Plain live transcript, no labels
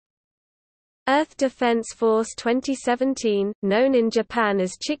Earth Defense Force 2017, known in Japan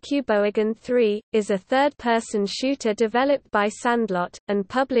as Chikuboigan 3, is a third-person shooter developed by Sandlot, and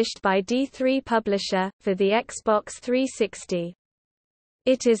published by D3 Publisher, for the Xbox 360.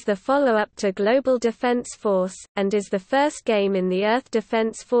 It is the follow-up to Global Defense Force, and is the first game in the Earth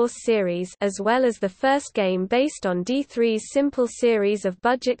Defense Force series as well as the first game based on D3's simple series of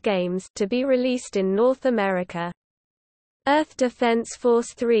budget games to be released in North America. Earth Defense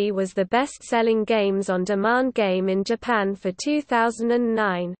Force 3 was the best-selling games-on-demand game in Japan for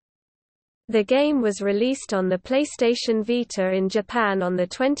 2009. The game was released on the PlayStation Vita in Japan on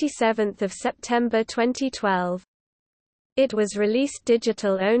 27 September 2012. It was released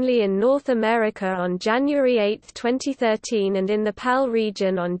digital only in North America on January 8, 2013 and in the PAL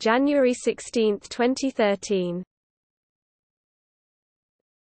region on January 16, 2013.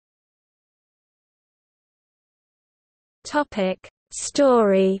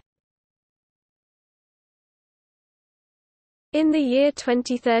 Story. In the year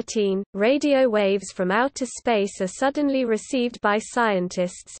 2013, radio waves from outer space are suddenly received by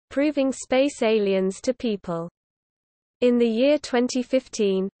scientists, proving space aliens to people. In the year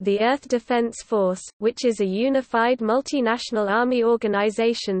 2015, the Earth Defense Force, which is a unified multinational army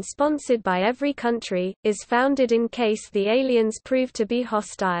organization sponsored by every country, is founded in case the aliens prove to be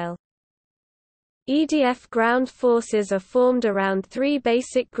hostile. EDF ground forces are formed around three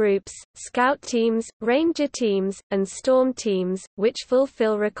basic groups: scout teams, ranger teams, and storm teams, which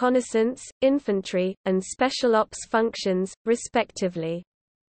fulfill reconnaissance, infantry, and special ops functions, respectively.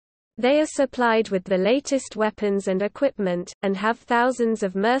 They are supplied with the latest weapons and equipment, and have thousands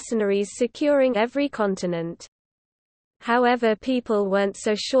of mercenaries securing every continent. However, people weren't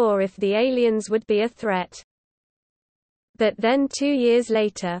so sure if the aliens would be a threat. But then 2 years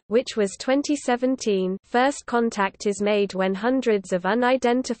later, which was 2017, first contact is made when hundreds of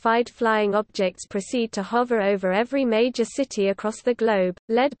unidentified flying objects proceed to hover over every major city across the globe,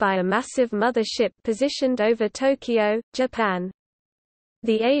 led by a massive mothership positioned over Tokyo, Japan.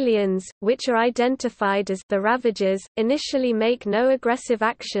 The aliens, which are identified as the Ravagers, initially make no aggressive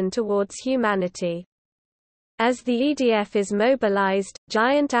action towards humanity. As the EDF is mobilized,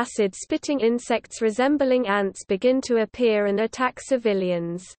 giant acid-spitting insects resembling ants begin to appear and attack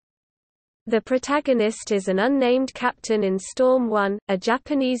civilians. The protagonist is an unnamed captain in Storm 1, a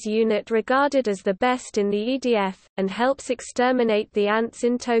Japanese unit regarded as the best in the EDF, and helps exterminate the ants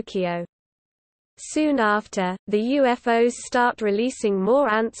in Tokyo. Soon after, the UFOs start releasing more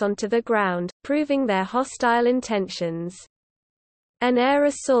ants onto the ground, proving their hostile intentions. An air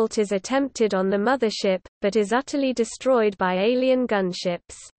assault is attempted on the mothership, but is utterly destroyed by alien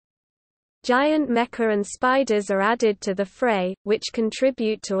gunships. Giant mecha and spiders are added to the fray, which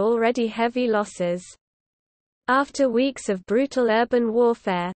contribute to already heavy losses. After weeks of brutal urban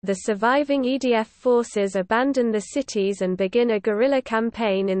warfare, the surviving EDF forces abandon the cities and begin a guerrilla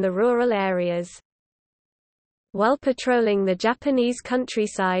campaign in the rural areas. While patrolling the Japanese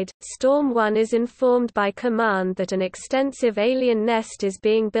countryside, Storm 1 is informed by command that an extensive alien nest is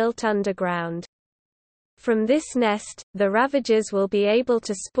being built underground. From this nest, the Ravagers will be able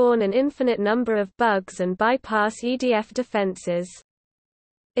to spawn an infinite number of bugs and bypass EDF defenses.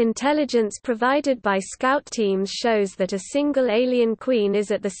 Intelligence provided by scout teams shows that a single alien queen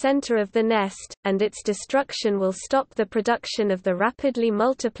is at the center of the nest, and its destruction will stop the production of the rapidly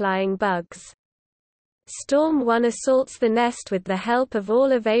multiplying bugs. Storm 1 assaults the nest with the help of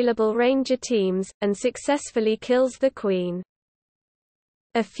all available ranger teams, and successfully kills the queen.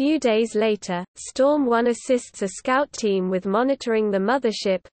 A few days later, Storm 1 assists a scout team with monitoring the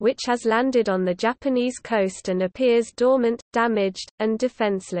mothership, which has landed on the Japanese coast and appears dormant, damaged, and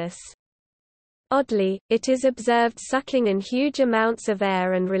defenseless. Oddly, it is observed sucking in huge amounts of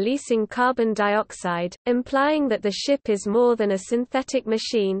air and releasing carbon dioxide, implying that the ship is more than a synthetic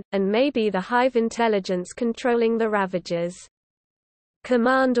machine, and may be the hive intelligence controlling the Ravagers.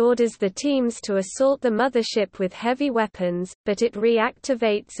 Command orders the teams to assault the mothership with heavy weapons, but it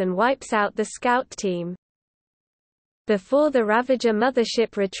reactivates and wipes out the scout team. Before the Ravager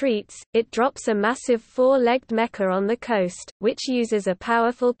mothership retreats, it drops a massive four-legged mecha on the coast, which uses a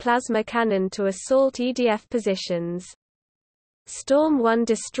powerful plasma cannon to assault EDF positions. Storm 1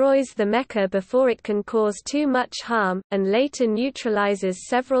 destroys the mecha before it can cause too much harm, and later neutralizes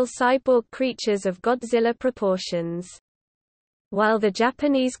several cyborg creatures of Godzilla proportions. While the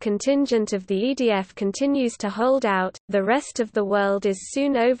Japanese contingent of the EDF continues to hold out, the rest of the world is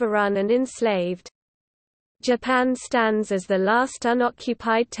soon overrun and enslaved. Japan stands as the last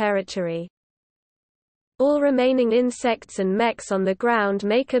unoccupied territory. All remaining insects and mechs on the ground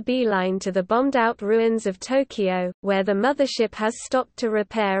make a beeline to the bombed-out ruins of Tokyo, where the mothership has stopped to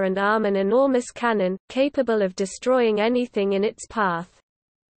repair and arm an enormous cannon, capable of destroying anything in its path.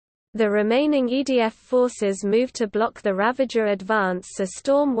 The remaining EDF forces move to block the Ravager advance so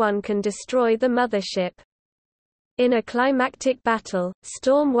Storm 1 can destroy the mothership. In a climactic battle,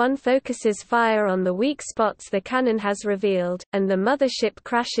 Storm 1 focuses fire on the weak spots the cannon has revealed, and the mothership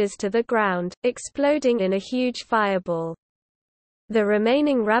crashes to the ground, exploding in a huge fireball. The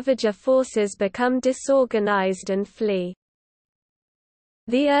remaining Ravager forces become disorganized and flee.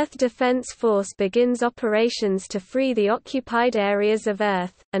 The Earth Defense Force begins operations to free the occupied areas of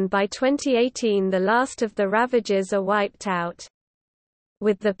Earth, and by 2018 the last of the Ravagers are wiped out.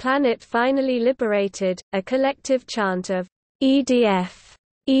 With the planet finally liberated, a collective chant of EDF,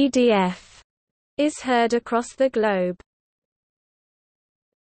 EDF is heard across the globe.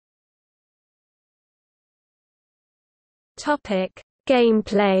 Topic: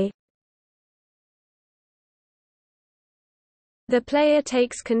 Gameplay. The player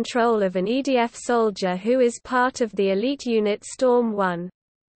takes control of an EDF soldier who is part of the elite unit Storm 1.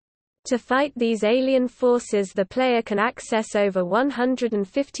 To fight these alien forces, the player can access over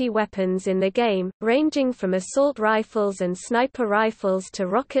 150 weapons in the game, ranging from assault rifles and sniper rifles to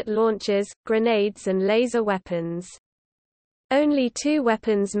rocket launchers, grenades and laser weapons. Only 2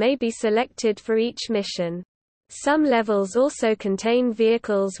 weapons may be selected for each mission. Some levels also contain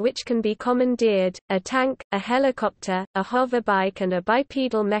vehicles which can be commandeered. A tank, a helicopter, a hoverbike and a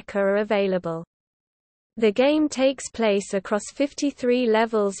bipedal mecha are available. The game takes place across 53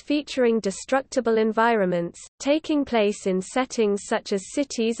 levels featuring destructible environments, taking place in settings such as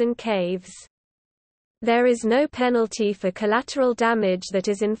cities and caves. There is no penalty for collateral damage that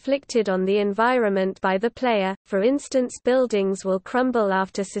is inflicted on the environment by the player, for instance buildings will crumble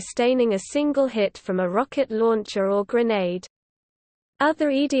after sustaining a single hit from a rocket launcher or grenade.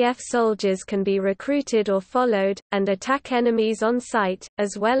 Other EDF soldiers can be recruited or followed, and attack enemies on sight,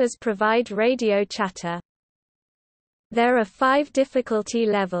 as well as provide radio chatter. There are 5 difficulty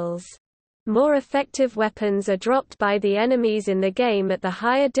levels. More effective weapons are dropped by the enemies in the game at the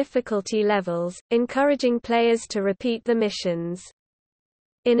higher difficulty levels, encouraging players to repeat the missions.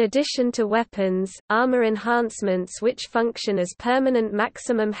 In addition to weapons, armor enhancements which function as permanent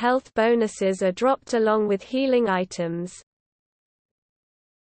maximum health bonuses are dropped along with healing items.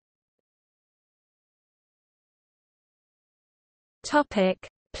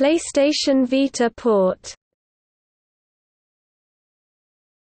 PlayStation Vita port.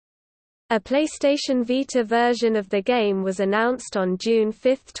 A PlayStation Vita version of the game was announced on June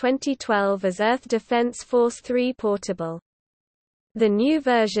 5, 2012 as Earth Defense Force 3 Portable. The new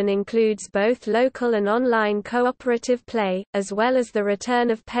version includes both local and online cooperative play, as well as the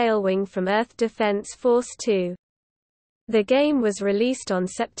return of Palewing from Earth Defense Force 2. The game was released on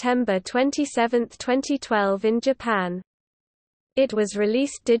September 27, 2012 in Japan. It was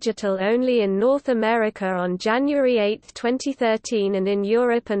released digital only in North America on January 8, 2013 and in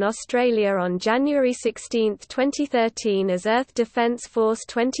Europe and Australia on January 16, 2013 as Earth Defense Force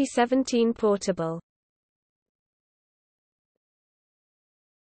 2017 Portable.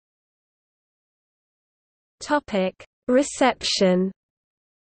 Reception.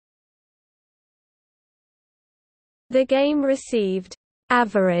 The game received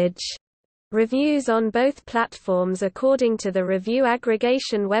average reviews on both platforms according to the review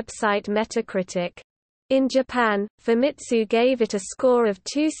aggregation website Metacritic. In Japan, Famitsu gave it a score of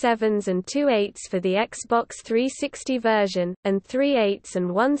 2 7s and 2 8s for the Xbox 360 version, and 3 8s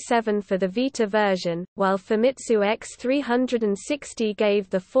and 1 7 for the Vita version, while Famitsu X360 gave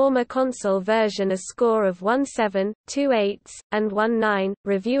the former console version a score of 1 7, 2 8s, and 1 9.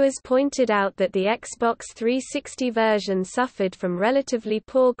 Reviewers pointed out that the Xbox 360 version suffered from relatively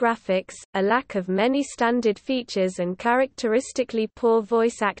poor graphics, a lack of many standard features and characteristically poor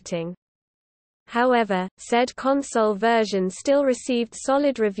voice acting. However, said console version still received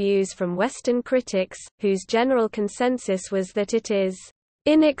solid reviews from Western critics, whose general consensus was that it is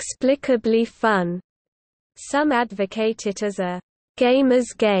inexplicably fun. Some advocate it as a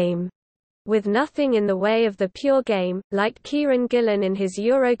gamer's game, with nothing in the way of the pure game. Like Kieran Gillen in his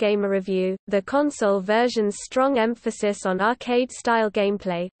Eurogamer review, the console version's strong emphasis on arcade-style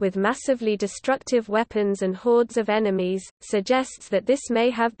gameplay, with massively destructive weapons and hordes of enemies, suggests that this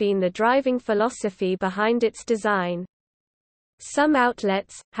may have been the driving philosophy behind its design. Some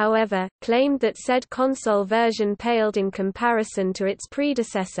outlets, however, claimed that said console version paled in comparison to its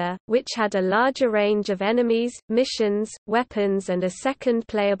predecessor, which had a larger range of enemies, missions, weapons and a second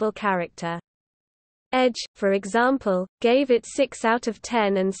playable character. Edge, for example, gave it 6 out of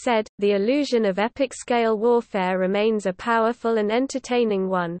 10 and said, "The illusion of epic-scale warfare remains a powerful and entertaining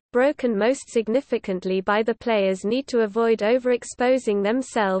one, broken most significantly by the player's need to avoid overexposing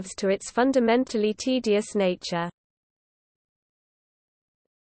themselves to its fundamentally tedious nature."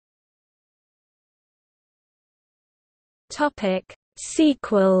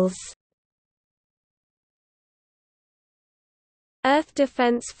 Sequels. Earth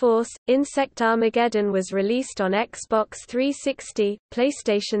Defense Force – Insect Armageddon was released on Xbox 360,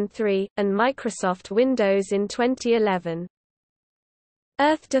 PlayStation 3, and Microsoft Windows in 2011.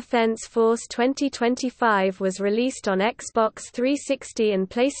 Earth Defense Force 2025 was released on Xbox 360 and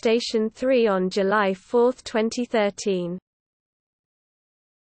PlayStation 3 on July 4, 2013.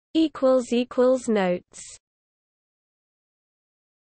 Notes